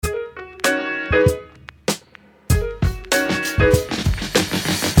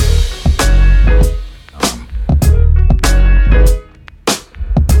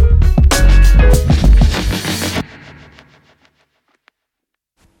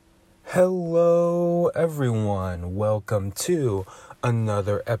Hello, everyone. Welcome to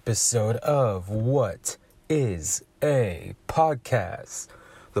another episode of What is a Podcast?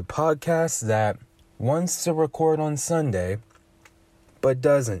 The podcast that wants to record on Sunday, but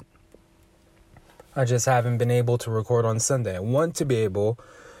doesn't. I just haven't been able to record on Sunday. I want to be able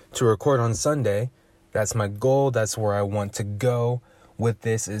to record on Sunday. That's my goal. That's where I want to go with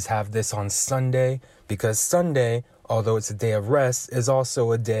this, is have this on Sunday, because Sunday, although it's a day of rest, is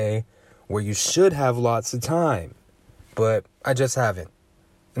also a day where you should have lots of time, but I just haven't,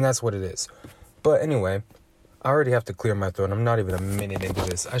 and that's what it is. But anyway, I already have to clear my throat. I'm not even a minute into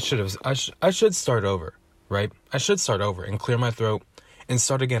this. I should start over, right? I should start over and clear my throat and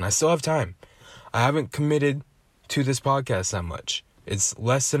start again. I still have time. I haven't committed to this podcast that much. It's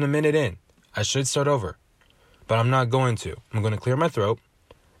less than a minute in. I should start over, but I'm not going to. I'm going to clear my throat,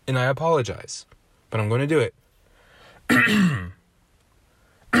 and I apologize, but I'm going to do it.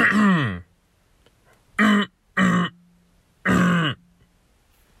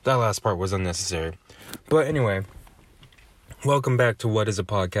 That last part was unnecessary. But anyway, welcome back to What is a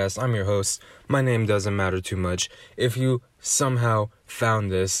Podcast? I'm your host. My name doesn't matter too much. If you somehow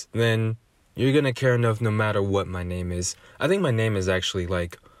found this, then you're going to care enough no matter what my name is. I think my name is actually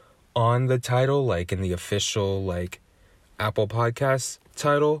on the title, in the official Apple Podcast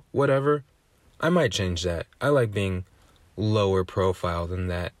title, whatever. I might change that. I like being lower profile than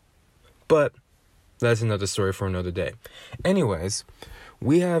that. But that's another story for another day. Anyways,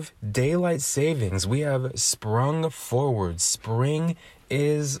 we have daylight savings. We have sprung forward. Spring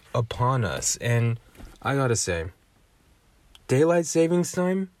is upon us. And I gotta say, daylight savings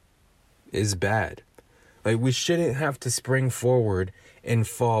time is bad. We shouldn't have to spring forward and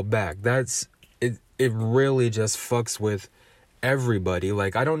fall back. It really just fucks with everybody.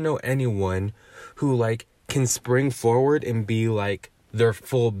 I don't know anyone who can spring forward and be their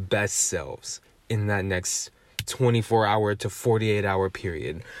full best selves in that next 24-hour to 48-hour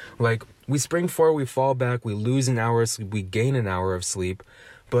period. We spring forward, we fall back, we lose an hour of sleep, we gain an hour of sleep,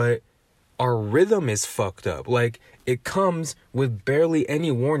 but our rhythm is fucked up. It comes with barely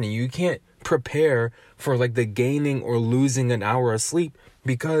any warning. You can't prepare for the gaining or losing an hour of sleep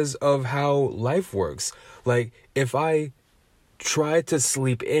because of how life works. If I try to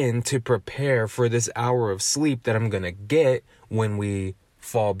sleep in to prepare for this hour of sleep that I'm gonna get when we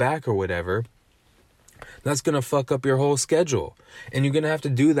fall back or whatever, that's gonna fuck up your whole schedule. And you're gonna have to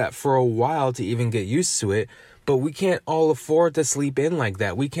do that for a while to even get used to it. But we can't all afford to sleep in like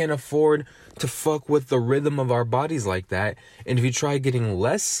that. We can't afford to fuck with the rhythm of our bodies like that. And if you try getting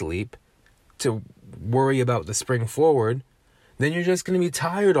less sleep to worry about the spring forward, then you're just going to be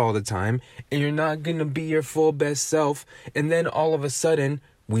tired all the time, and you're not going to be your full best self. And then all of a sudden,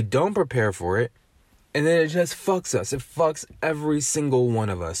 we don't prepare for it, and then it just fucks us. It fucks every single one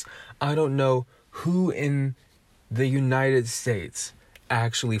of us. I don't know who in the United States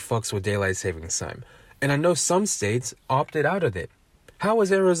actually fucks with daylight savings time. And I know some states opted out of it. How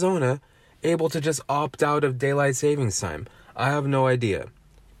is Arizona able to just opt out of daylight savings time? I have no idea.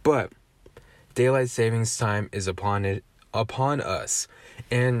 But daylight savings time is upon us,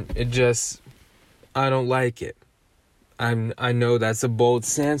 and I don't like it. I know that's a bold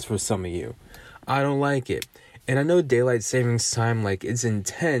stance for some of you. I don't like it. And I know daylight savings time, its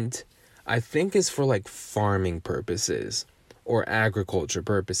intent, I think, is for farming purposes or agriculture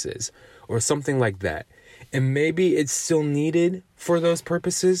purposes or something like that. And maybe it's still needed for those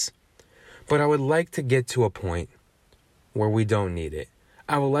purposes, but I would like to get to a point where we don't need it.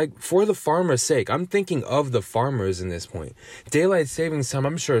 I would for the farmer's sake, I'm thinking of the farmers in this point. Daylight savings time,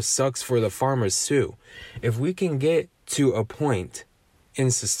 I'm sure, sucks for the farmers too. If we can get to a point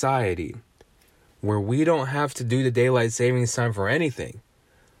in society where we don't have to do the daylight savings time for anything,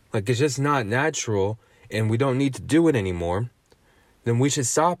 it's just not natural and we don't need to do it anymore, then we should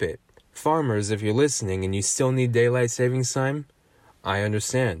stop it. Farmers, if you're listening and you still need daylight savings time, I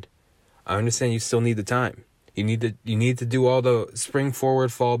understand. I understand you still need the time. You need to do all the spring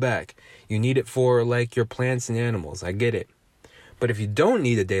forward, fall back. You need it for your plants and animals. I get it. But if you don't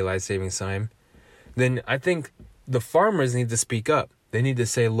need a daylight savings time, then I think the farmers need to speak up. They need to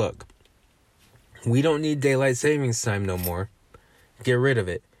say, look, we don't need daylight savings time no more. Get rid of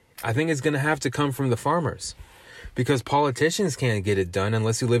it. I think it's going to have to come from the farmers, because politicians can't get it done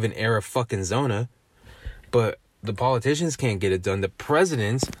unless you live in Arizona. But the politicians can't get it done. The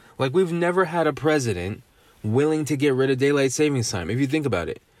presidents, we've never had a president willing to get rid of daylight savings time. If you think about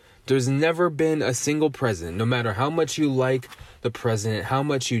it, there's never been a single president, no matter how much you like the president, how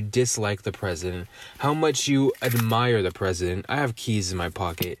much you dislike the president, how much you admire the president. I have keys in my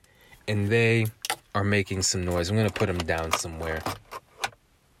pocket, and they are making some noise. I'm going to put them down somewhere.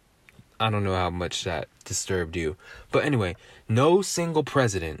 I don't know how much that disturbed you. But anyway, no single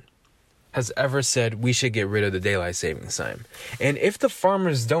president has ever said we should get rid of the daylight savings time. And if the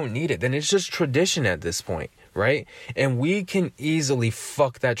farmers don't need it, then it's just tradition at this point, right? And we can easily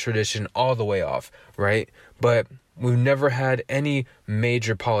fuck that tradition all the way off, right? But we've never had any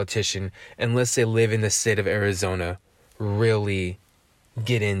major politician, unless they live in the state of Arizona, really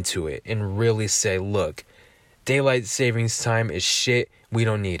get into it and really say, look, daylight savings time is shit. We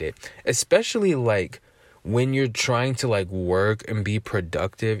don't need it. Especially like when you're trying to like work and be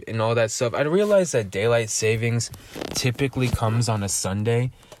productive and all that stuff. I realize that daylight savings typically comes on a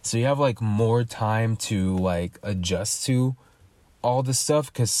Sunday. So you have like more time to like adjust to all the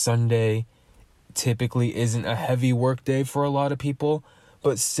stuff, because Sunday typically isn't a heavy work day for a lot of people.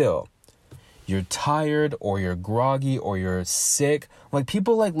 But still, you're tired or you're groggy or you're sick. Like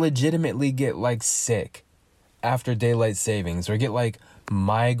people like legitimately get like sick after daylight savings, or get like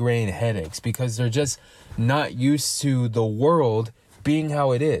migraine headaches because they're just not used to the world being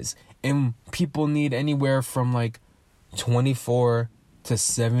how it is. And people need anywhere from like 24 to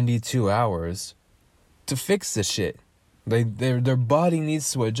 72 hours to fix the shit. Their body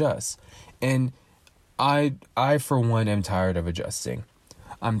needs to adjust. And I for one am tired of adjusting.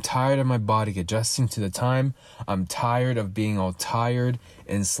 I'm tired of my body adjusting to the time. I'm tired of being all tired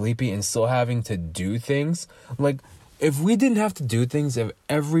and sleepy and still having to do things. Like, if we didn't have to do things, if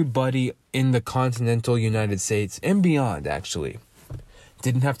everybody in the continental United States and beyond, actually,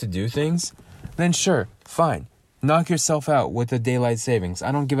 didn't have to do things, then sure, fine. Knock yourself out with the daylight savings.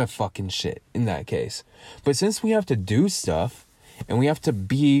 I don't give a fucking shit in that case. But since we have to do stuff and we have to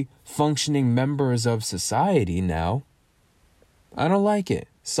be functioning members of society now, I don't like it.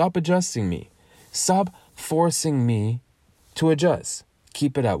 Stop adjusting me. Stop forcing me to adjust.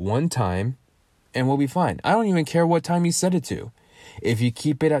 Keep it at one time and we'll be fine. I don't even care what time you set it to. If you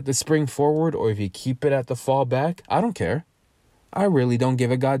keep it at the spring forward or if you keep it at the fall back, I don't care. I really don't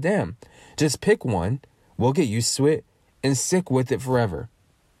give a goddamn. Just pick one. We'll get used to it and stick with it forever.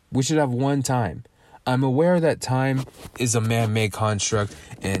 We should have one time. I'm aware that time is a man-made construct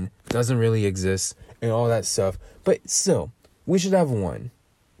and doesn't really exist and all that stuff. But still, we should have one.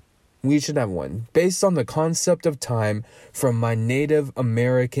 We should have one. Based on the concept of time from my Native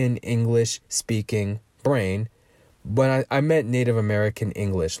American English speaking brain. When I meant Native American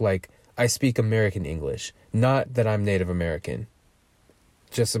English, like I speak American English. Not that I'm Native American.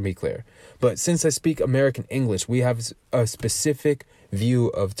 Just to be clear. But since I speak American English, we have a specific view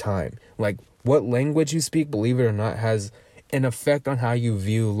of time. Like what language you speak, believe it or not, has an effect on how you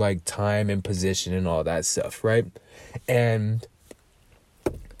view like time and position and all that stuff, right? And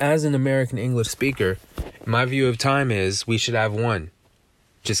as an American English speaker, my view of time is we should have one.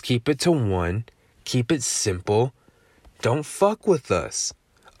 Just keep it to one. Keep it simple. Don't fuck with us.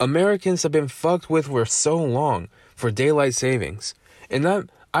 Americans have been fucked with for so long for daylight savings. And that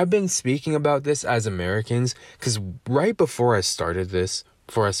I've been speaking about this as Americans because right before I started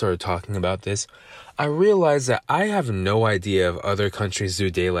talking about this, I realized that I have no idea if other countries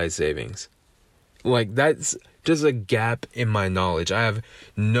do daylight savings. Like, that's just a gap in my knowledge. I have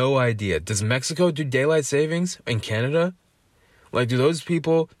no idea. Does Mexico do daylight savings? And Canada? Like, do those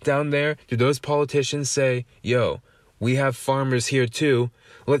people down there, do those politicians say, yo, we have farmers here too,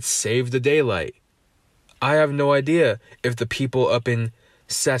 let's save the daylight? I have no idea if the people up in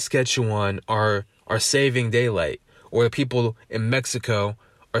Saskatchewan are saving daylight, or the people in Mexico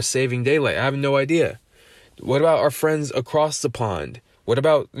are saving daylight. I have no idea. What about our friends across the pond? What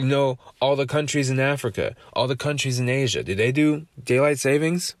about, all the countries in Africa, all the countries in Asia? Do they do daylight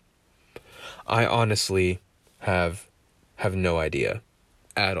savings? I honestly have no idea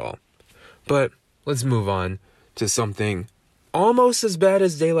at all. But let's move on to something almost as bad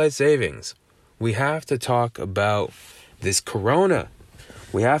as daylight savings. We have to talk about this corona.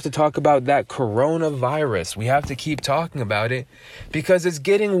 We have to talk about that coronavirus. We have to keep talking about it because it's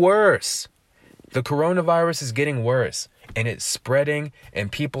getting worse. The coronavirus is getting worse and it's spreading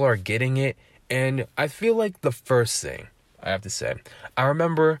and people are getting it. And I feel like the first thing I have to say, I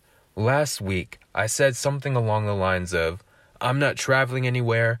remember last week I said something along the lines of, I'm not traveling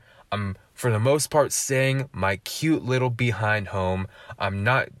anywhere. I'm for the most part staying my cute little behind home. I'm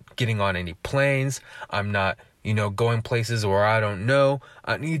not getting on any planes. I'm not, going places where I don't know.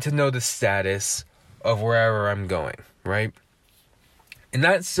 I need to know the status of wherever I'm going, right? And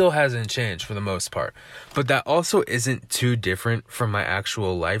that still hasn't changed for the most part. But that also isn't too different from my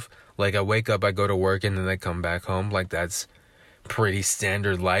actual life. Like I wake up, I go to work, and then I come back home. Like that's pretty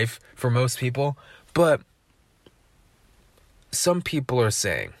standard life for most people. But some people are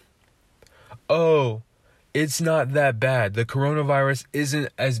saying, oh, It's not that bad. The coronavirus isn't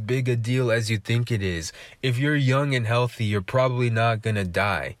as big a deal as you think it is. If you're young and healthy, you're probably not gonna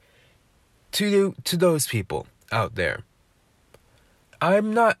die. To those people out there,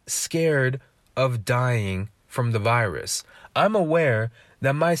 I'm not scared of dying from the virus. I'm aware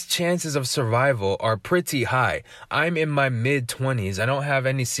that my chances of survival are pretty high. I'm in my mid-20s. I don't have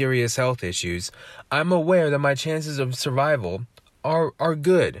any serious health issues. I'm aware that my chances of survival are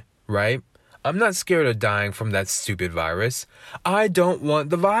good, right? I'm not scared of dying from that stupid virus. I don't want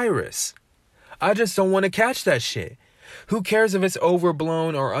the virus. I just don't want to catch that shit. Who cares if it's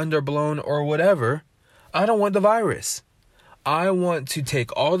overblown or underblown or whatever? I don't want the virus. I want to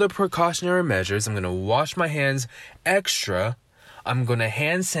take all the precautionary measures. I'm going to wash my hands extra. I'm going to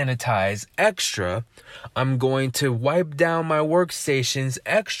hand sanitize extra. I'm going to wipe down my workstations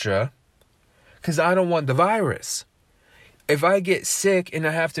extra because I don't want the virus. If I get sick and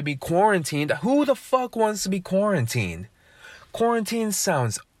I have to be quarantined, who the fuck wants to be quarantined? Quarantine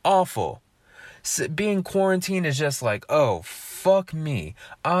sounds awful. Being quarantined is just like, oh, fuck me.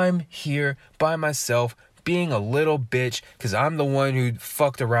 I'm here by myself being a little bitch because I'm the one who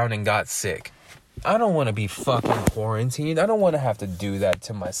fucked around and got sick. I don't want to be fucking quarantined. I don't want to have to do that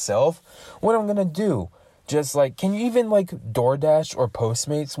to myself. What am I going to do? Just like, can you even like DoorDash or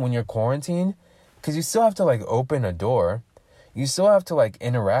Postmates when you're quarantined? Because you still have to like open a door. You still have to like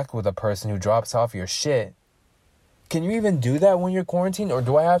interact with a person who drops off your shit. Can you even do that when you're quarantined? Or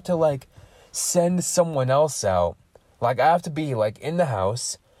do I have to like send someone else out? Like I have to be like in the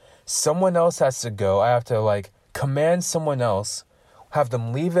house. Someone else has to go. I have to like command someone else. Have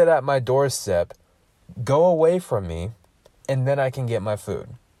them leave it at my doorstep. Go away from me. And then I can get my food.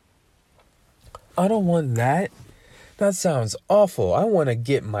 I don't want that. That sounds awful. I want to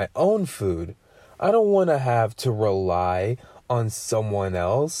get my own food. I don't want to have to rely on someone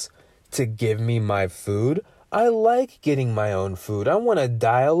else to give me my food. I like getting my own food. I want to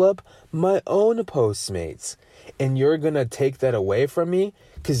dial up my own Postmates. And you're going to take that away from me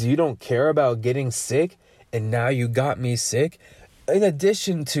because you don't care about getting sick and now you got me sick? In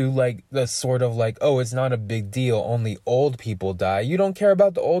addition to like the sort of like, oh, it's not a big deal. Only old people die. You don't care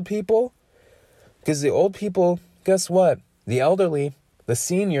about the old people? Because the old people, guess what? The elderly, the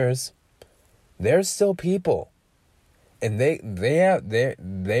seniors, they're still people. And they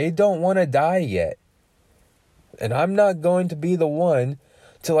don't want to die yet. And I'm not going to be the one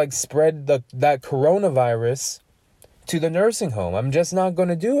to like spread that coronavirus to the nursing home. I'm just not going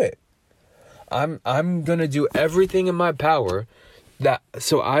to do it. I'm going to do everything in my power that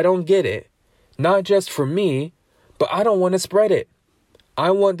so I don't get it. Not just for me, but I don't want to spread it.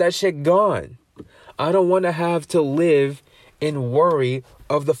 I want that shit gone. I don't want to have to live in worry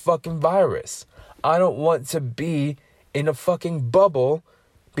of the fucking virus. I don't want to be in a fucking bubble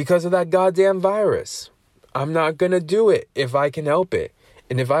because of that goddamn virus. I'm not going to do it if I can help it.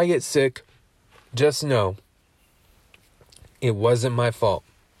 And if I get sick, just know it wasn't my fault.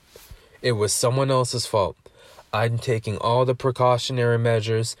 It was someone else's fault. I'm taking all the precautionary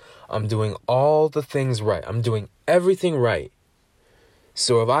measures. I'm doing all the things right. I'm doing everything right.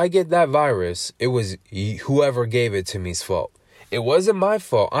 So if I get that virus, it was whoever gave it to me's fault. It wasn't my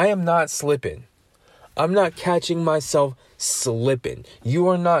fault. I am not slipping. I'm not catching myself slipping. You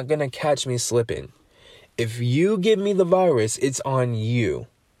are not going to catch me slipping. If you give me the virus, it's on you.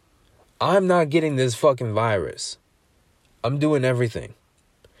 I'm not getting this fucking virus. I'm doing everything.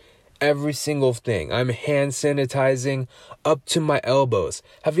 Every single thing. I'm hand sanitizing up to my elbows.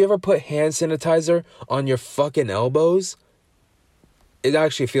 Have you ever put hand sanitizer on your fucking elbows? It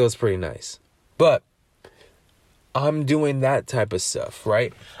actually feels pretty nice. But I'm doing that type of stuff,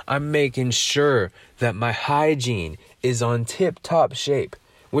 right? I'm making sure that my hygiene is on tip-top shape.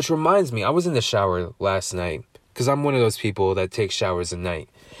 Which reminds me, I was in the shower last night because I'm one of those people that take showers at night.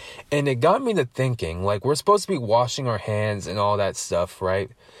 And it got me to thinking, like, we're supposed to be washing our hands and all that stuff, right?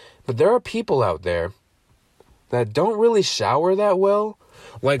 But there are people out there that don't really shower that well.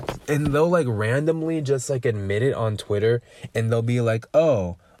 Like, and they'll, like, randomly just, like, admit it on Twitter. And they'll be like,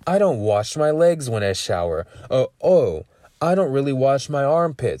 oh, I don't wash my legs when I shower. Oh, I don't really wash my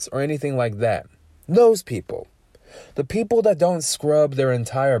armpits or anything like that. Those people. The people that don't scrub their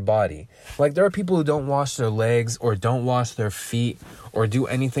entire body. Like, there are people who don't wash their legs or don't wash their feet or do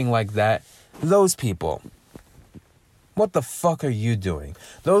anything like that. Those people. What the fuck are you doing?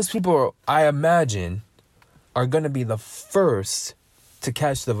 Those people, I imagine, are going to be the first to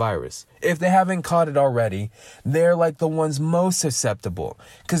catch the virus. If they haven't caught it already, they're like the ones most susceptible.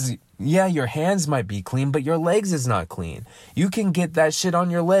 Because, yeah, your hands might be clean, but your legs is not clean. You can get that shit on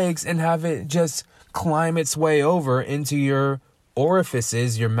your legs and have it just climb its way over into your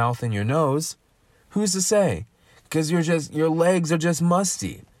orifices, your mouth and your nose. Who's to say? Because your legs are just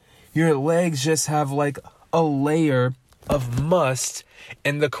musty. Your legs just have like a layer of must,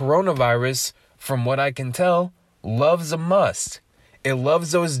 and the coronavirus, from what I can tell, loves a must. It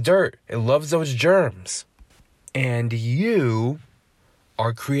loves those dirt. It loves those germs. And you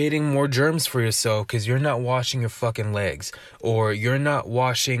are creating more germs for yourself because you're not washing your fucking legs, or you're not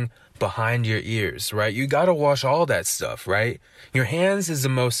washing behind your ears, right? You gotta wash all that stuff, right? Your hands is the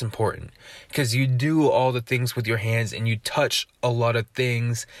most important because you do all the things with your hands, and you touch a lot of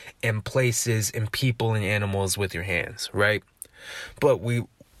things and places and people and animals with your hands, right? But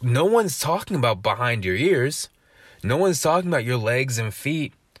no one's talking about behind your ears. No one's talking about your legs and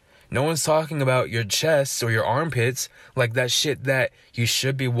feet. No one's talking about your chest or your armpits, like that shit that you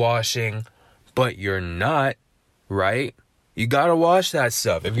should be washing, but you're not, right? You gotta wash that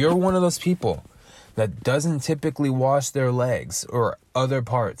stuff. If you're one of those people that doesn't typically wash their legs or other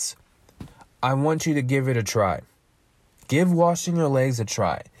parts, I want you to give it a try. Give washing your legs a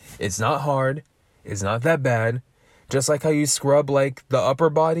try. It's not hard. It's not that bad. Just like how you scrub like the upper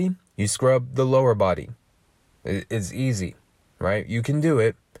body, you scrub the lower body. It's easy, right? You can do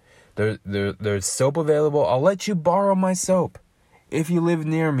it. There's soap available. I'll let you borrow my soap. If you live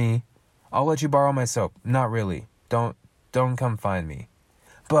near me, I'll let you borrow my soap. Not really. Don't come find me.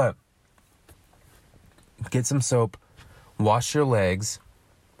 But get some soap, wash your legs,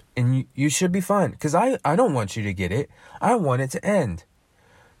 and you should be fine. Because I don't want you to get it. I want it to end.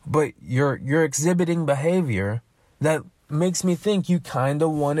 But you're exhibiting behavior that makes me think you kind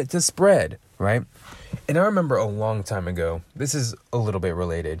of want it to spread, right? And I remember a long time ago, this is a little bit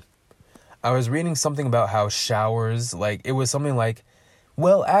related, I was reading something about how showers, like, it was something like,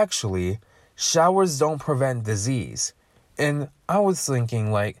 well, actually, showers don't prevent disease. And I was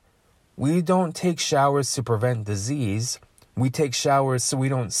thinking, like, we don't take showers to prevent disease. We take showers so we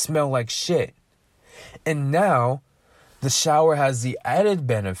don't smell like shit. And now, the shower has the added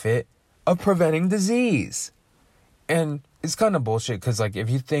benefit of preventing disease. And it's kind of bullshit, because, like, if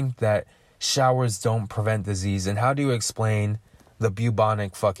you think that showers don't prevent disease, and how do you explain the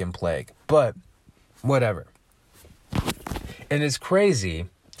bubonic fucking plague? But whatever. And it's crazy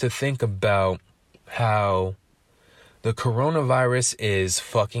to think about how the coronavirus is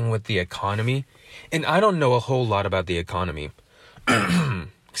fucking with the economy. And I don't know a whole lot about the economy.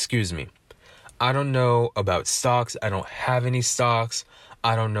 Excuse me. I don't know about stocks. I don't have any stocks.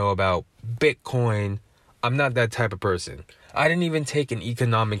 I don't know about Bitcoin. I'm not that type of person. I didn't even take an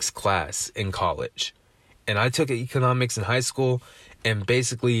economics class in college. And I took economics in high school and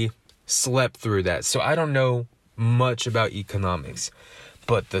basically slept through that. So I don't know much about economics.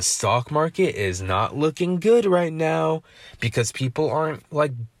 But the stock market is not looking good right now because people aren't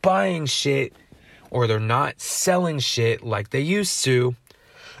like buying shit, or they're not selling shit like they used to.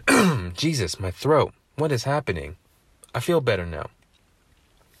 Jesus, my throat. What is happening? I feel better now.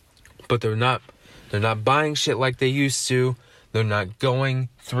 But they're not buying shit like they used to. They're not going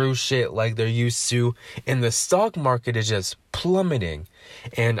through shit like they're used to. And the stock market is just plummeting.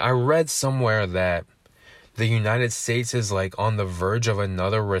 And I read somewhere that the United States is like on the verge of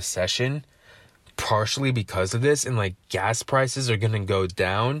another recession, partially because of this. And like gas prices are going to go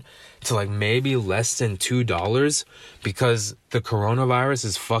down to like maybe less than $2 because the coronavirus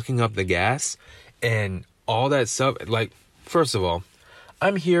is fucking up the gas and all that stuff. Like, first of all,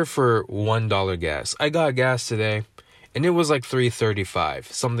 I'm here for $1 gas. I got gas today and it was like $3.35,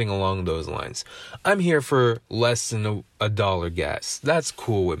 something along those lines. I'm here for less than a dollar gas. That's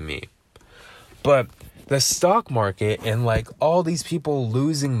cool with me. But the stock market and like all these people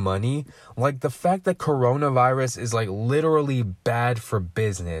losing money, like the fact that coronavirus is like literally bad for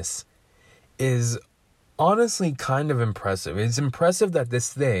business is honestly kind of impressive. It's impressive that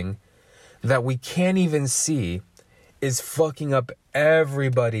this thing that we can't even see is fucking up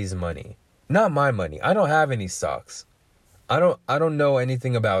everybody's money. Not my money. I don't have any stocks. I don't know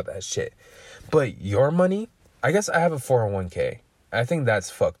anything about that shit. But your money, I guess I have a 401k. I think that's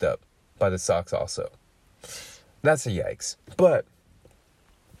fucked up by the stocks also. That's a yikes. But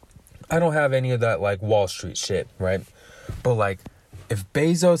I don't have any of that like Wall Street shit, right? But like if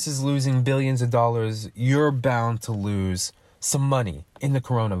Bezos is losing billions of dollars, you're bound to lose some money in the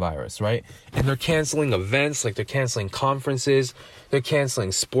coronavirus, right? And they're canceling events, like they're canceling conferences, they're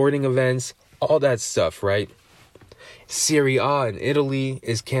canceling sporting events, all that stuff, right? Serie A in Italy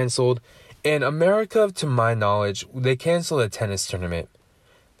is canceled. And America, to my knowledge, they canceled a tennis tournament.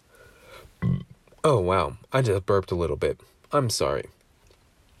 Oh, wow. I just burped a little bit. I'm sorry.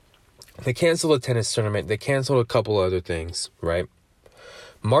 They canceled a tennis tournament. They canceled a couple other things, right?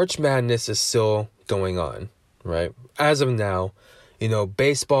 March Madness is still going on, right? As of now,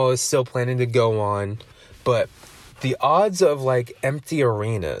 Baseball is still planning to go on, but the odds of like empty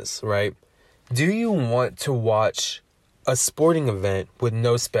arenas, right? Do you want to watch a sporting event with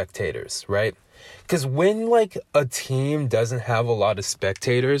no spectators, right? Because when like a team doesn't have a lot of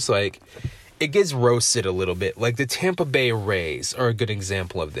spectators, like it gets roasted a little bit. Like the Tampa Bay Rays are a good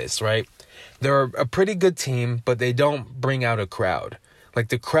example of this, right? They're a pretty good team, but they don't bring out a crowd. Like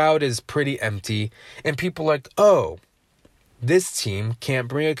the crowd is pretty empty, and people are like, oh, this team can't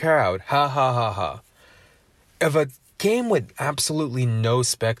bring a crowd. Ha ha ha ha. If a game with absolutely no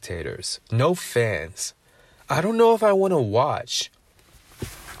spectators, no fans, I don't know if I want to watch.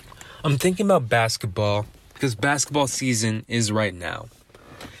 I'm thinking about basketball because basketball season is right now.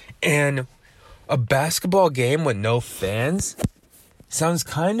 And a basketball game with no fans sounds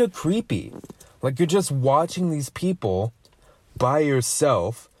kind of creepy. Like you're just watching these people by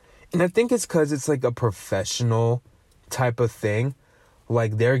yourself. And I think it's because it's like a professional type of thing.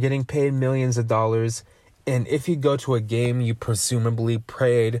 Like they're getting paid millions of dollars. And if you go to a game, you presumably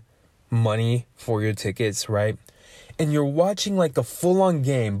paid money for your tickets, right? And you're watching like a full-on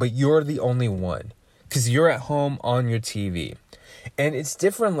game, but you're the only one because you're at home on your TV. And it's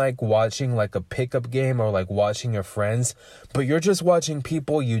different like watching like a pickup game or like watching your friends, but you're just watching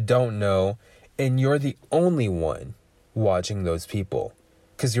people you don't know, and you're the only one watching those people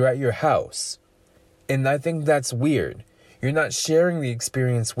because you're at your house. And I think that's weird. You're not sharing the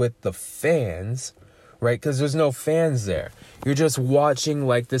experience with the fans, right? Because there's no fans there. You're just watching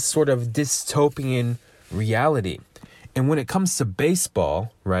like this sort of dystopian reality. And when it comes to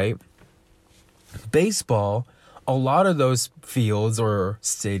baseball, right? Baseball, a lot of those fields or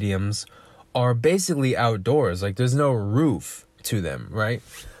stadiums are basically outdoors. Like there's no roof to them, right?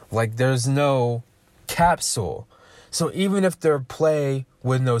 Like there's no capsule. So even if they're play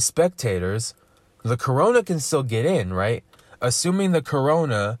with no spectators, the corona can still get in, right? Assuming the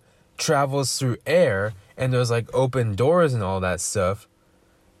corona travels through air and there's like open doors and all that stuff,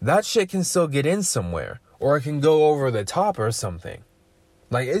 that shit can still get in somewhere. Or it can go over the top or something.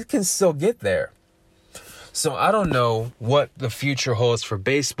 Like it can still get there. So I don't know what the future holds for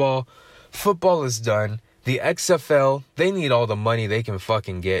baseball. Football is done. The XFL, they need all the money they can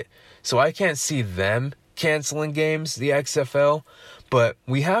fucking get. So I can't see them canceling games, the XFL. But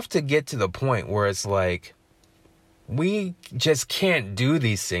we have to get to the point where it's like, we just can't do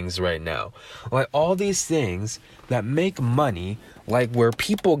these things right now. Like all these things that make money, like where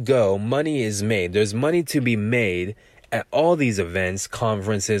people go, money is made. There's money to be made at all these events,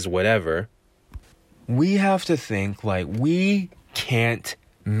 conferences, whatever. We have to think like we can't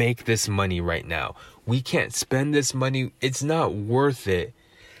make this money right now. We can't spend this money. It's not worth it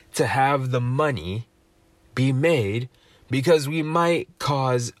to have the money be made because we might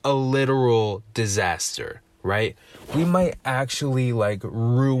cause a literal disaster, right? We might actually like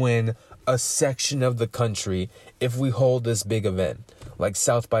ruin a section of the country if we hold this big event. Like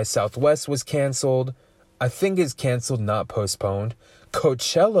South by Southwest was canceled. I think it's canceled, not postponed.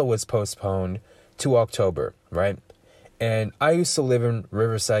 Coachella was postponed to October, right? And I used to live in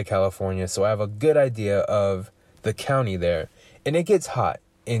Riverside, California, so I have a good idea of the county there. And it gets hot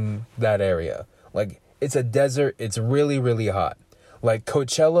in that area. Like, it's a desert. It's really, really hot. Like,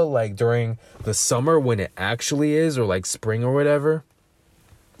 Coachella, like, during the summer when it actually is, or, like, spring or whatever,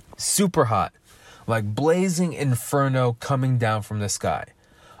 super hot. Like, blazing inferno coming down from the sky.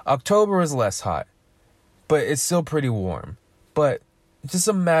 October is less hot, but it's still pretty warm. But just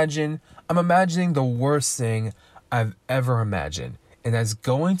imagine, I'm imagining the worst thing I've ever imagined. And that's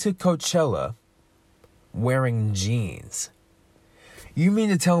going to Coachella wearing jeans. You mean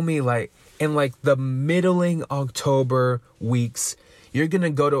to tell me, like, in, like, the middling October weeks, you're going to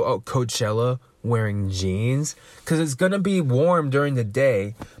go to Coachella wearing jeans? Because it's going to be warm during the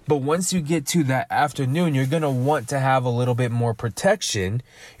day. But once you get to that afternoon, you're going to want to have a little bit more protection.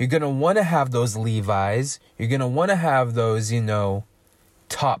 You're going to want to have those Levi's. You're going to want to have those, you know,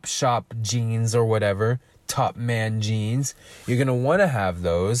 Top Shop jeans or whatever. Top man jeans. You're going to want to have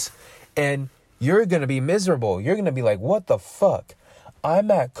those. And you're going to be miserable. You're going to be like, what the fuck?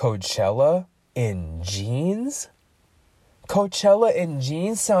 I'm at Coachella in jeans? Coachella in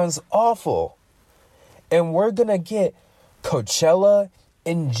jeans sounds awful. And we're going to get Coachella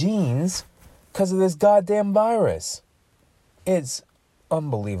in jeans because of this goddamn virus. It's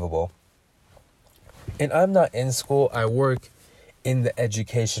unbelievable. And I'm not in school. I work in the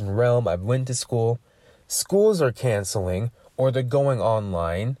education realm. I went to school. Schools are canceling or they're going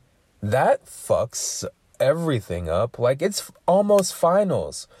online. That fucks everything up. Like, it's almost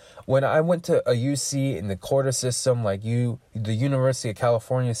finals. When I went to a UC in the quarter system, like the University of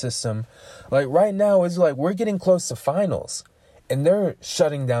California system, like right now it's like we're getting close to finals. and they're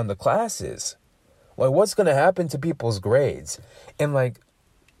shutting down the classes. Like, what's going to happen to people's grades? And, like,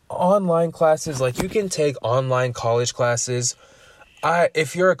 online classes, like, you can take online college classes.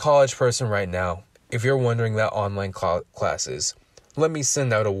 If you're a college person right now, if you're wondering about online classes, let me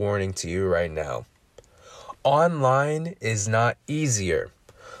send out a warning to you right now. Online is not easier.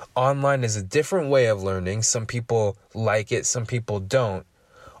 Online is a different way of learning. Some people like it, some people don't.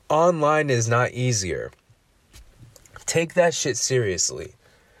 Online is not easier. Take that shit seriously.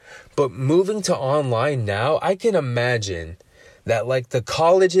 But moving to online now, I can imagine that, like, the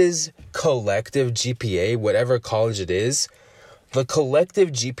college's collective GPA, whatever college it is, the collective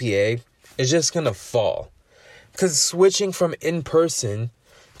GPA is just going to fall. Because switching from in-person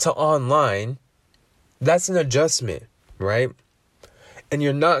to online, that's an adjustment, right? And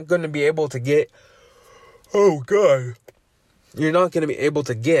you're not going to be able to get... Oh, God. You're not going to be able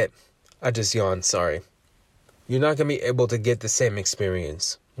to get... I just yawned, sorry. You're not going to be able to get the same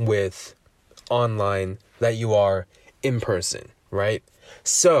experience with online that you are in person, right?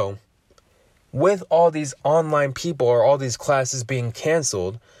 So, with all these online people or all these classes being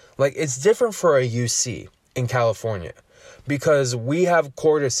canceled, like, it's different for a UC in California because we have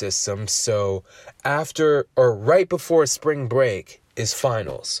quarter systems. So after or right before spring break is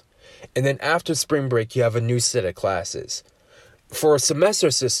finals. And then after spring break, you have a new set of classes. For a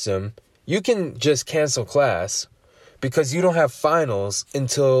semester system, you can just cancel class because you don't have finals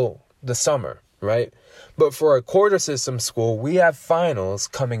until the summer, right? But for a quarter system school, we have finals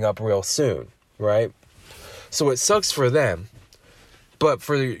coming up real soon, right? So it sucks for them. But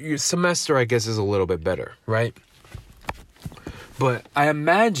for your semester, I guess, is a little bit better, right? But I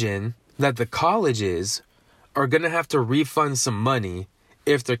imagine that the colleges are going to have to refund some money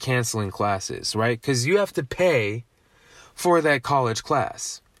if they're canceling classes, right? Because you have to pay for that college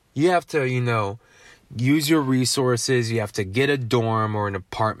class. You have to, use your resources. You have to get a dorm or an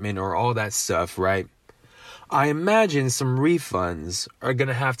apartment or all that stuff, right? I imagine some refunds are going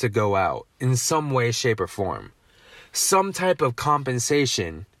to have to go out in some way, shape, or form. Some type of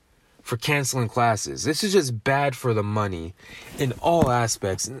compensation for canceling classes. This is just bad for the money in all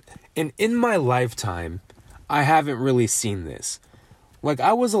aspects. And in my lifetime, I haven't really seen this. Like,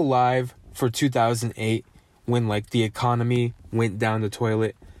 I was alive for 2008 when, like, the economy went down the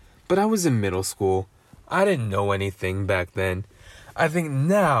toilet. But I was in middle school. I didn't know anything back then. I think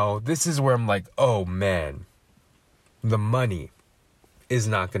now, this is where I'm like, oh, man. The money is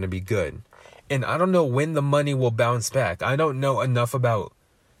not going to be good. And I don't know when the money will bounce back. I don't know enough about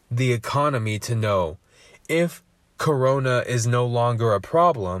the economy to know if Corona is no longer a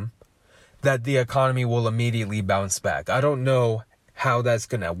problem, that the economy will immediately bounce back. I don't know how that's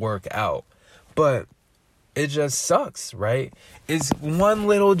going to work out. But it just sucks, right? It's one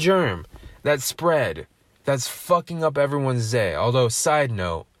little germ that spread that's fucking up everyone's day. Although, side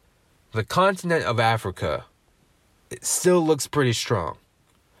note, the continent of Africa, it still looks pretty strong.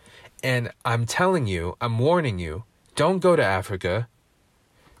 And I'm telling you, I'm warning you, don't go to Africa.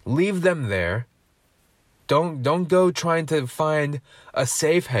 Leave them there. Don't go trying to find a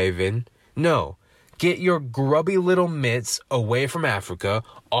safe haven. No. Get your grubby little mitts away from Africa.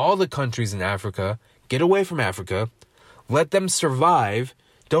 All the countries in Africa, get away from Africa. Let them survive.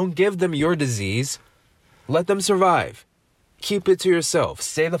 Don't give them your disease. Let them survive. Keep it to yourself.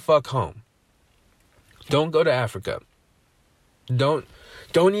 Stay the fuck home. Don't go to Africa. Don't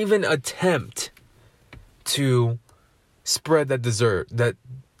even attempt to spread that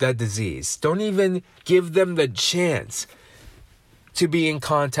disease. Don't even give them the chance to be in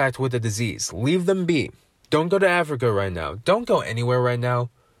contact with the disease. Leave them be. Don't go to Africa right now. Don't go anywhere right now.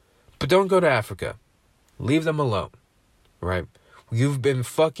 But don't go to Africa. Leave them alone. Right? You've been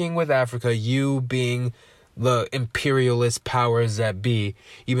fucking with Africa. You being the imperialist powers that be.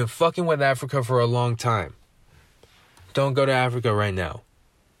 You've been fucking with Africa for a long time. Don't go to Africa right now.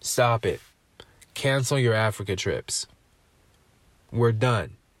 Stop it. Cancel your Africa trips. We're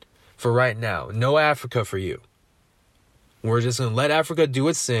done. For right now. No Africa for you. We're just going to let Africa do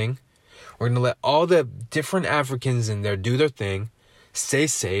its thing. We're going to let all the different Africans in there do their thing. Stay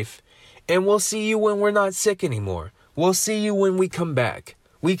safe. And we'll see you when we're not sick anymore. We'll see you when we come back.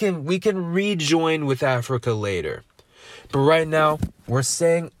 We can rejoin with Africa later. But right now, we're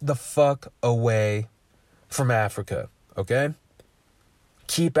staying the fuck away from Africa. Okay?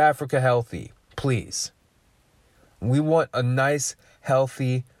 Keep Africa healthy, please. We want a nice,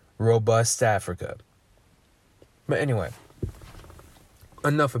 healthy, robust Africa. But anyway,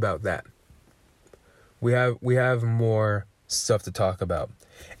 enough about that. We have more stuff to talk about.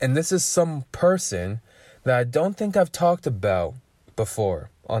 And this is some person that I don't think I've talked about before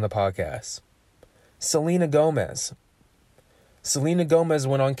on the podcast. Selena Gomez. Selena Gomez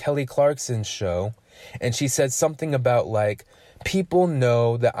went on Kelly Clarkson's show, and she said something about, like, people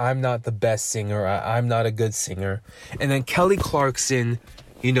know that I'm not the best singer, I'm not a good singer. And then Kelly Clarkson,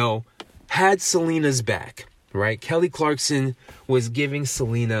 had Selena's back, right? Kelly Clarkson was giving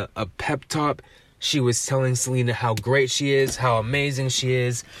Selena a pep talk. She was telling Selena how great she is, how amazing she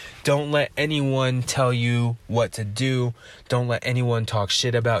is. Don't let anyone tell you what to do. Don't let anyone talk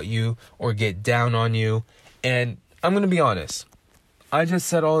shit about you or get down on you. And I'm going to be honest. I just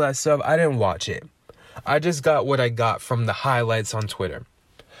said all that stuff. I didn't watch it. I just got what I got from the highlights on Twitter.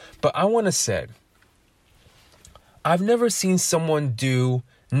 But I want to say, I've never seen someone do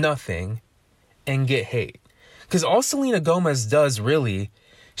nothing and get hate. Because all Selena Gomez does really,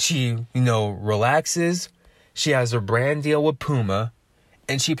 she, relaxes, she has her brand deal with Puma,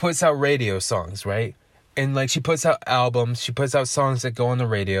 and she puts out radio songs, right? And, like, she puts out albums, she puts out songs that go on the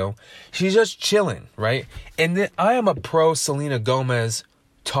radio. She's just chilling, right? And I am a pro Selena Gomez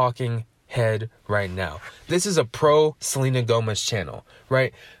talking head right now. This is a pro Selena Gomez channel,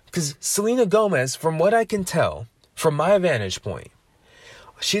 right? Because Selena Gomez, from what I can tell, from my vantage point,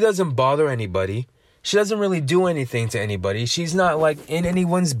 she doesn't bother anybody. She doesn't really do anything to anybody. She's not, like, in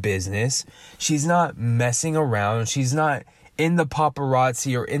anyone's business. She's not messing around. She's not in the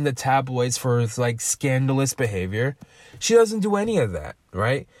paparazzi or in the tabloids for, like, scandalous behavior. She doesn't do any of that,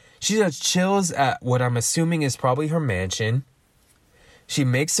 right? She just chills at what I'm assuming is probably her mansion. She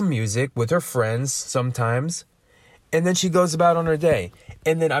makes some music with her friends sometimes. And then she goes about on her day.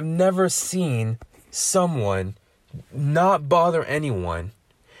 And then I've never seen someone not bother anyone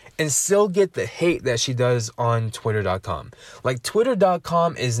and still get the hate that she does on Twitter.com. Like,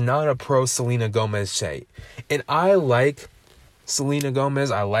 Twitter.com is not a pro Selena Gomez site. And I like Selena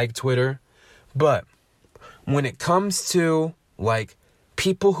Gomez. I like Twitter. But when it comes to, like,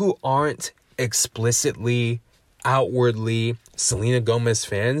 people who aren't explicitly, outwardly Selena Gomez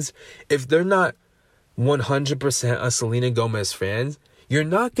fans, if they're not 100% a Selena Gomez fan, you're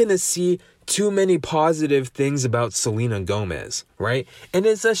not going to see too many positive things about Selena Gomez, right? And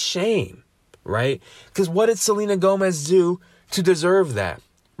it's a shame, right? Because what did Selena Gomez do to deserve that,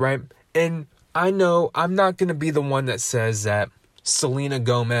 right? And I know I'm not going to be the one that says that Selena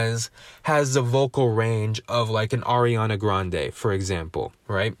Gomez has the vocal range of, like, an Ariana Grande, for example,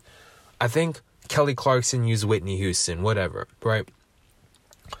 right? I think Kelly Clarkson used Whitney Houston, whatever, right?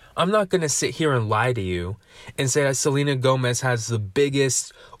 I'm not going to sit here and lie to you and say that Selena Gomez has the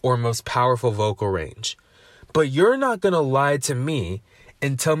biggest or most powerful vocal range. But you're not going to lie to me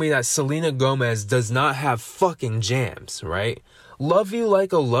and tell me that Selena Gomez does not have fucking jams, right? Love You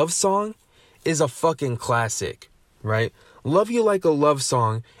Like a Love Song is a fucking classic, right? Love You Like a Love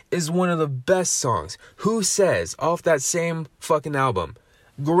Song is one of the best songs. Who Says, off that same fucking album.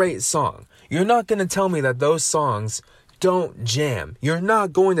 Great song. You're not going to tell me that those songs don't jam. You're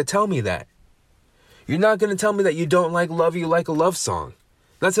not going to tell me that. You're not going to tell me that you don't like Love You Like a Love Song.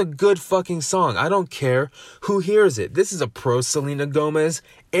 That's a good fucking song. I don't care who hears it. This is a pro Selena Gomez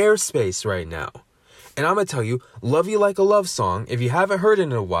airspace right now. And I'm going to tell you, Love You Like a Love Song, if you haven't heard it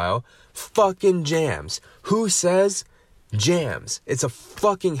in a while, fucking jams. Who Says? Jams. It's a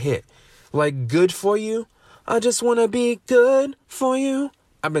fucking hit. Like, Good For You? I just want to be good for you.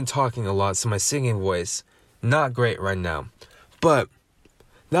 I've been talking a lot, so my singing voice, not great right now. But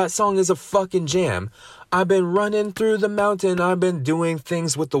that song is a fucking jam. I've been running through the mountain. I've been doing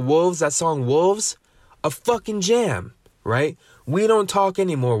things with the wolves. That song, Wolves, a fucking jam, right? We Don't Talk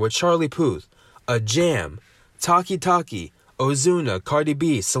Anymore with Charlie Puth, a jam. Taki Taki, Ozuna, Cardi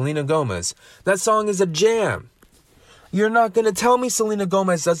B, Selena Gomez. That song is a jam. You're not going to tell me Selena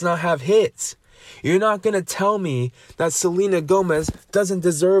Gomez does not have hits. You're not going to tell me that Selena Gomez doesn't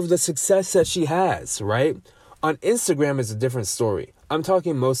deserve the success that she has, right? On Instagram, it's a different story. I'm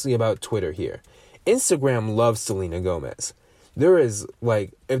talking mostly about Twitter here. Instagram loves Selena Gomez. There is,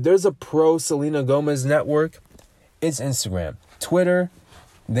 like, if there's a pro Selena Gomez network, it's Instagram. Twitter,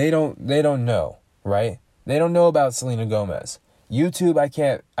 they don't know, right? They don't know about Selena Gomez. YouTube,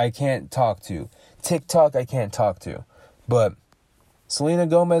 I can't talk to. TikTok, I can't talk to. But Selena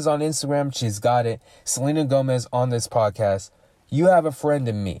Gomez on Instagram, she's got it. Selena Gomez on this podcast, you have a friend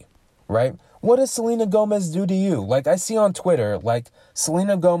in me, right? What does Selena Gomez do to you? Like, I see on Twitter, like,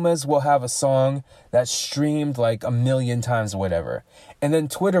 Selena Gomez will have a song that's streamed like 1 million times or whatever. And then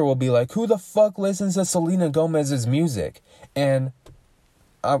Twitter will be like, who the fuck listens to Selena Gomez's music? And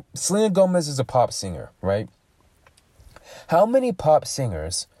Selena Gomez is a pop singer, right? How many pop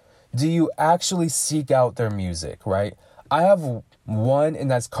singers do you actually seek out their music, right? I have one, and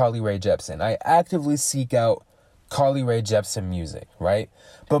that's Carly Rae Jepsen. I actively seek out Carly Rae Jepsen music, right?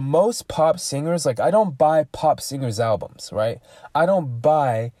 But most pop singers, like, I don't buy pop singers' albums, right? I don't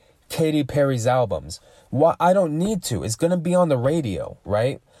buy Katy Perry's albums. Why? I don't need to. It's gonna be on the radio,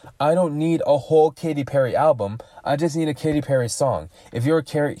 right? I don't need a whole Katy Perry album. I just need a Katy Perry song. If you're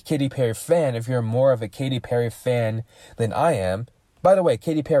a Katy Perry fan, if you're more of a Katy Perry fan than I am, by the way,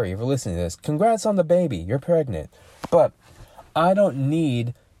 Katy Perry, if you're listening to this, congrats on the baby. You're pregnant. But I don't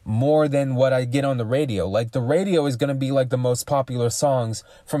need more than what I get on the radio. Like, the radio is going to be like the most popular songs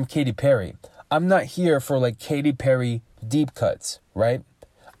from Katy Perry. I'm not here for like Katy Perry deep cuts, right?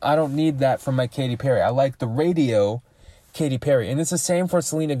 I don't need that from my Katy Perry. I like the radio Katy Perry. And it's the same for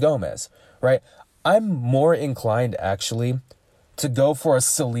Selena Gomez, right? I'm more inclined actually to go for a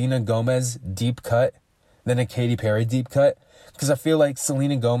Selena Gomez deep cut than a Katy Perry deep cut, because I feel like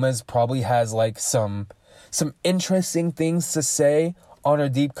Selena Gomez probably has like some interesting things to say on her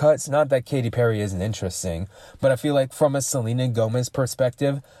deep cuts. Not that Katy Perry isn't interesting, but I feel like from a Selena Gomez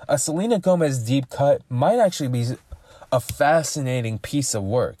perspective, a Selena Gomez deep cut might actually be a fascinating piece of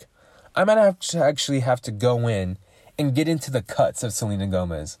work. I might actually have to go in and get into the cuts of Selena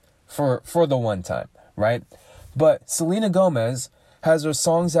Gomez for the one time, right? But Selena Gomez has her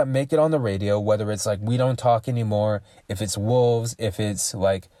songs that make it on the radio, whether it's like We Don't Talk Anymore, if it's Wolves, if it's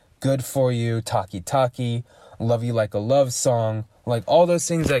like Good For You, Taki Taki, Love You Like a Love Song, like all those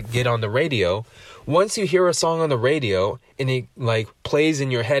things that get on the radio. Once you hear a song on the radio and it like plays in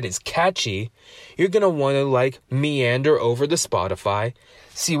your head, it's catchy, you're going to want to like meander over the Spotify,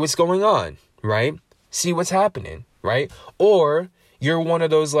 see what's going on, right? See what's happening, right? Or you're one of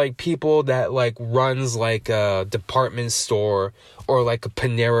those like people that like runs like a department store or like a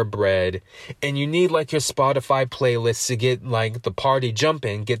Panera Bread, and you need like your Spotify playlist to get like the party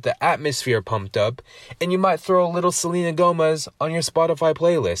jumping, get the atmosphere pumped up, and you might throw a little Selena Gomez on your Spotify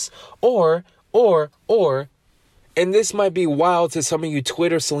playlist. Or, and this might be wild to some of you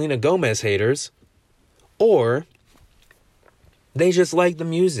Twitter Selena Gomez haters, or they just like the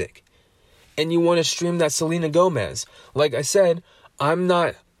music and you want to stream that Selena Gomez. Like I said, I'm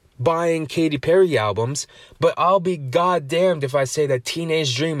not buying Katy Perry albums, but I'll be goddamned if I say that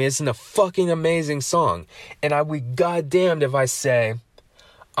Teenage Dream isn't a fucking amazing song. And I'll be goddamned if I say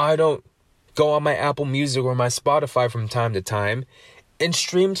I don't go on my Apple Music or my Spotify from time to time and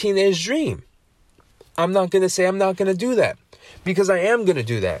stream Teenage Dream. I'm not going to say I'm not going to do that, because I am going to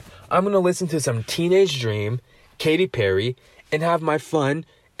do that. I'm going to listen to some Teenage Dream, Katy Perry, and have my fun,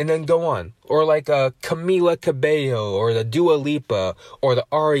 and then go on. Or like a Camila Cabello, or the Dua Lipa, or the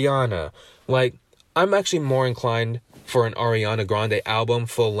Ariana. Like, I'm actually more inclined for an Ariana Grande album,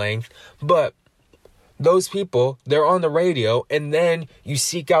 full length. But those people, they're on the radio, and then you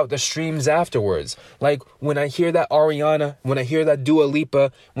seek out the streams afterwards. Like, when I hear that Ariana, when I hear that Dua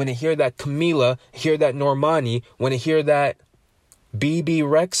Lipa, when I hear that Camila, hear that Normani, when I hear that BB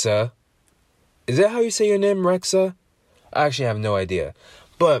Rexa. Is that how you say your name, Rexa? I actually have no idea.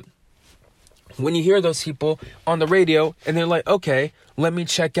 But when you hear those people on the radio and they're like, okay, let me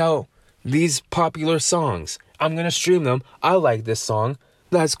check out these popular songs. I'm going to stream them. I like this song.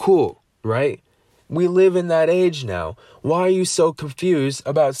 That's cool, right? We live in that age now. Why are you so confused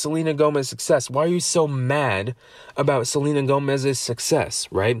about Selena Gomez's success? Why are you so mad about Selena Gomez's success,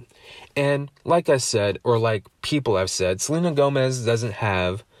 right? And like I said, or like people have said, Selena Gomez doesn't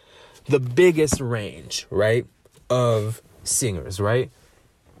have the biggest range, right, of singers, right?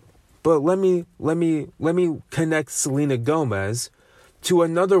 But let me connect Selena Gomez to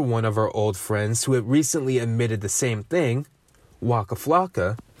another one of our old friends who had recently admitted the same thing, Waka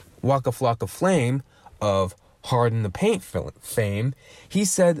Flocka Flame of Hard in the Paint fame. He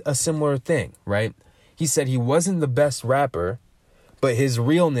said a similar thing, right? He said he wasn't the best rapper, but his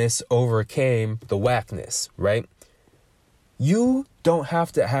realness overcame the whackness, right? You don't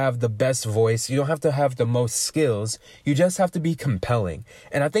have to have the best voice. You don't have to have the most skills. You just have to be compelling.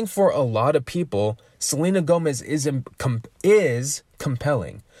 And I think for a lot of people, Selena Gomez is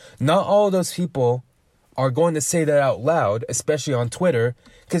compelling. Not all of those people are going to say that out loud, especially on Twitter.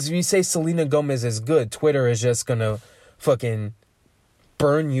 Because if you say Selena Gomez is good, Twitter is just going to fucking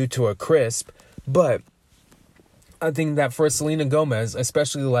burn you to a crisp. But I think that for Selena Gomez,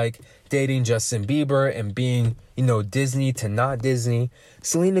 especially like dating Justin Bieber and being, Disney to not Disney,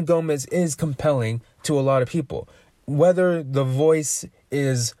 Selena Gomez is compelling to a lot of people. Whether the voice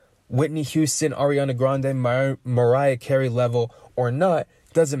is Whitney Houston, Ariana Grande, Mariah Carey level or not,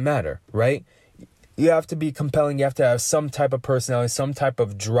 doesn't matter, right? You have to be compelling. You have to have some type of personality, some type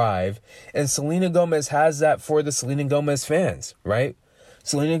of drive. And Selena Gomez has that for the Selena Gomez fans, right?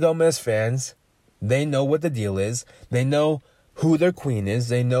 Selena Gomez fans, they know what the deal is. They know who their queen is.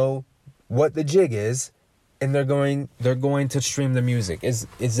 They know what the jig is. and they're going to stream the music. It's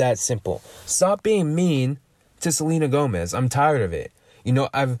that simple. Stop being mean to Selena Gomez. I'm tired of it. You know,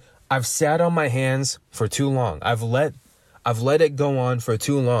 I've sat on my hands for too long. I've let it go on for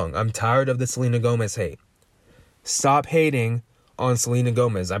too long. I'm tired of the Selena Gomez hate. Stop hating on Selena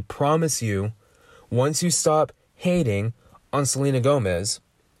Gomez. I promise you, once you stop hating on Selena Gomez,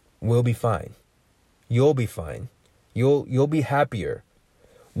 we'll be fine. You'll be fine. You'll be happier.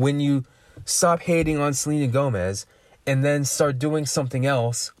 When you stop hating on Selena Gomez and then start doing something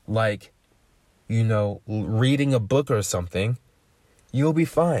else, like, you know, reading a book or something, you'll be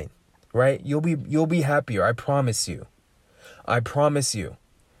fine, right? You'll be happier. I promise you. I promise you.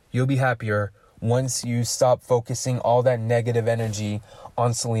 You'll be happier once you stop focusing all that negative energy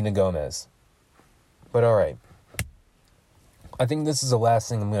on Selena Gomez. But all right. I think this is the last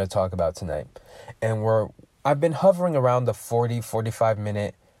thing I'm going to talk about tonight. And I've been hovering around the 45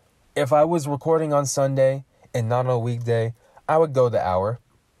 minute. If I was recording on Sunday and not on a weekday, I would go the hour,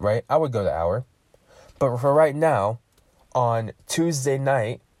 right? I would go the hour. But for right now, on Tuesday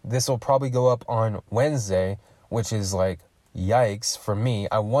night, this will probably go up on Wednesday, which is like, yikes for me.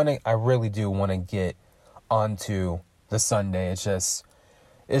 I really do want to get onto the Sunday. It's just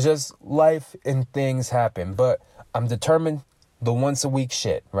life and things happen. But I'm determined the once a week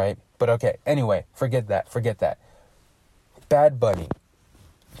shit, right? But okay, anyway, forget that. Bad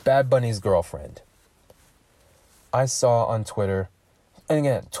Bunny's girlfriend. I saw on Twitter, and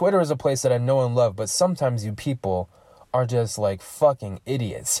again, Twitter is a place that I know and love, but sometimes you people are just like fucking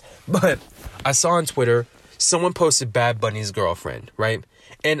idiots. But I saw on Twitter, someone posted Bad Bunny's girlfriend, right?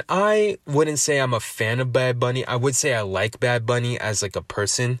 And I wouldn't say I'm a fan of Bad Bunny. I would say I like Bad Bunny as like a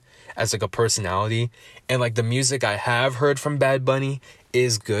person, as like a personality. And like the music I have heard from Bad Bunny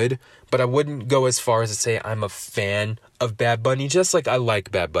is good. But I wouldn't go as far as to say I'm a fan of Bad Bunny, just like I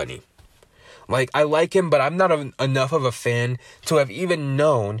like Bad Bunny. Like, I like him, but I'm not enough of a fan to have even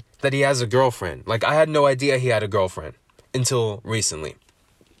known that he has a girlfriend. Like, I had no idea he had a girlfriend until recently.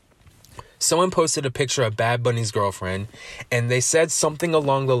 Someone posted a picture of Bad Bunny's girlfriend, and they said something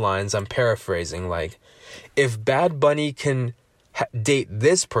along the lines, I'm paraphrasing, like, if Bad Bunny can date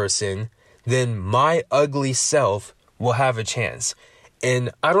this person, then my ugly self will have a chance.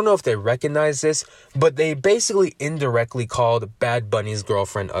 And I don't know if they recognize this, but they basically indirectly called Bad Bunny's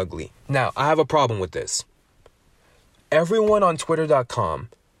girlfriend ugly. Now, I have a problem with this. Everyone on Twitter.com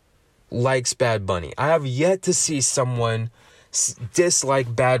likes Bad Bunny. I have yet to see someone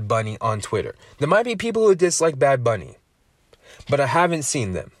dislike Bad Bunny on Twitter. There might be people who dislike Bad Bunny, but I haven't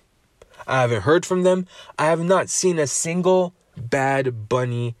seen them. I haven't heard from them. I have not seen a single Bad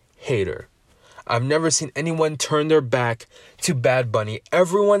Bunny hater. I've never seen anyone turn their back to Bad Bunny.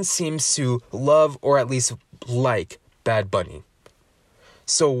 Everyone seems to love or at least like Bad Bunny.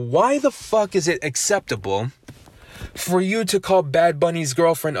 So why the fuck is it acceptable for you to call Bad Bunny's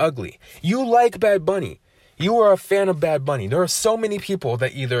girlfriend ugly? You like Bad Bunny. You are a fan of Bad Bunny. There are so many people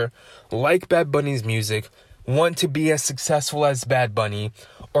that either like Bad Bunny's music, want to be as successful as Bad Bunny,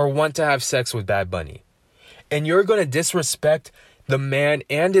 or want to have sex with Bad Bunny. And you're going to disrespect the man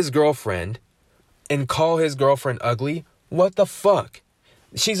and his girlfriend and call his girlfriend ugly? What the fuck?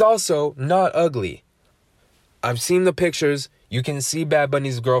 She's also not ugly. I've seen the pictures. You can see Bad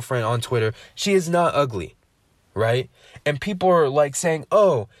Bunny's girlfriend on Twitter. She is not ugly, right? And people are like saying,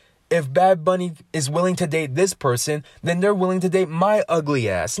 oh, if Bad Bunny is willing to date this person, then they're willing to date my ugly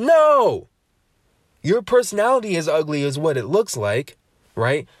ass. No! Your personality is ugly is what it looks like,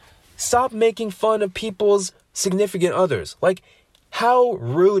 right? Stop making fun of people's significant others. Like, how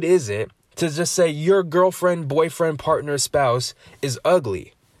rude is it to just say your girlfriend, boyfriend, partner, spouse is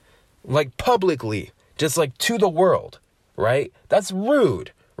ugly? Like, publicly, just like to the world, right? That's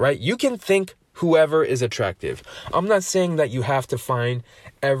rude, right? You can think whoever is attractive. I'm not saying that you have to find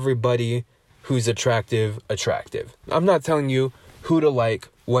everybody who's attractive. I'm not telling you who to like,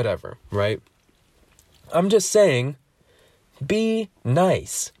 whatever, right? I'm just saying, be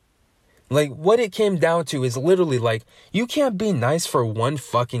nice. Like, what it came down to is literally like, you can't be nice for 1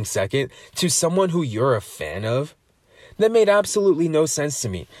 fucking second to someone who you're a fan of. That made absolutely no sense to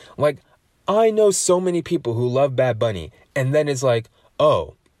me. Like, I know so many people who love Bad Bunny, and then it's like,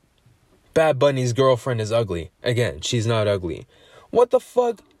 oh, Bad Bunny's girlfriend is ugly. Again, she's not ugly. What the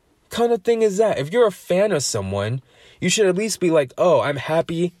fuck kind of thing is that? If you're a fan of someone, you should at least be like, oh, I'm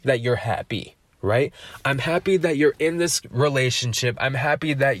happy that you're happy, right? I'm happy that you're in this relationship. I'm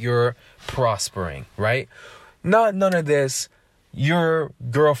happy that you're prospering, right? Not none of this, your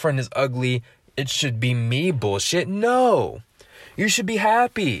girlfriend is ugly, it should be me bullshit. No, you should be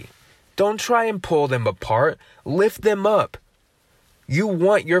happy. Don't try and pull them apart. Lift them up. You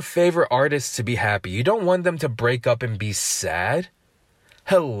want your favorite artists to be happy. You don't want them to break up and be sad.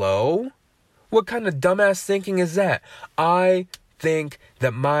 Hello? What kind of dumbass thinking is that? I think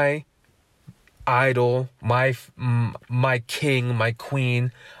that my idol, my king, my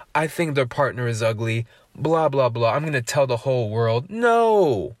queen, I think their partner is ugly, blah, blah, blah. I'm going to tell the whole world.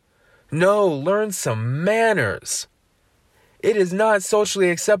 No, learn some manners. It is not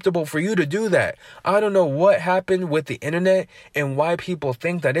socially acceptable for you to do that. I don't know what happened with the internet and why people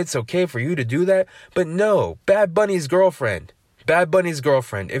think that it's okay for you to do that. But no, Bad Bunny's girlfriend,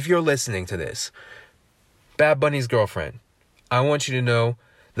 if you're listening to this, Bad Bunny's girlfriend, I want you to know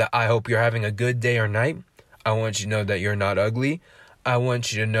that I hope you're having a good day or night. I want you to know that you're not ugly. I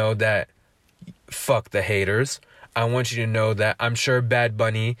want you to know that fuck the haters. I want you to know that I'm sure Bad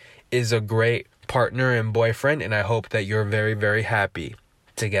Bunny is a great partner and boyfriend, and I hope that you're very, very happy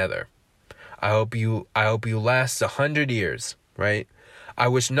together. I hope you last 100 years, right? I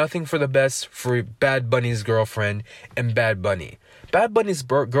wish nothing for the best for Bad Bunny's girlfriend and Bad Bunny. Bad Bunny's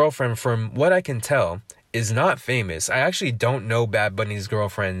girlfriend, from what I can tell, is not famous. I actually don't know Bad Bunny's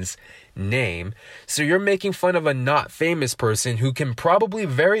girlfriend's name. So you're making fun of a not famous person who can probably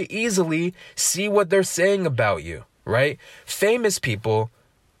very easily see what they're saying about you, right? Famous people,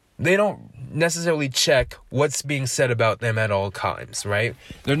 they don't necessarily check what's being said about them at all times, right?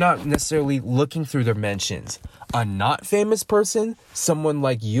 They're not necessarily looking through their mentions. A not famous person, someone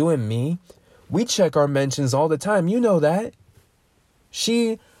like you and me, we check our mentions all the time. You know that.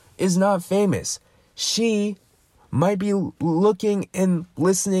 She is not famous. She might be looking and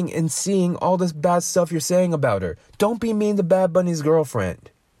listening and seeing all this bad stuff you're saying about her. Don't be mean to Bad Bunny's girlfriend.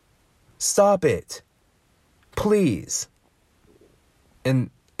 Stop it. Please. And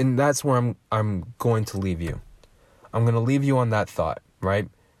that's where I'm going to leave you. I'm going to leave you on that thought, right?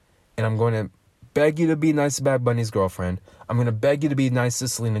 And I'm going to beg you to be nice to Bad Bunny's girlfriend. I'm going to beg you to be nice to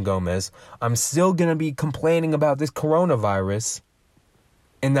Selena Gomez. I'm still going to be complaining about this coronavirus.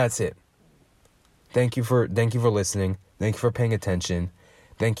 And that's it. Thank you for listening. Thank you for paying attention.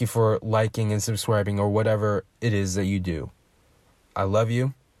 Thank you for liking and subscribing or whatever it is that you do. I love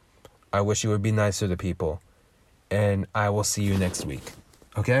you. I wish you would be nicer to people. And I will see you next week.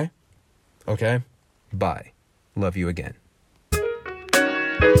 Okay? Okay? Bye. Love you again.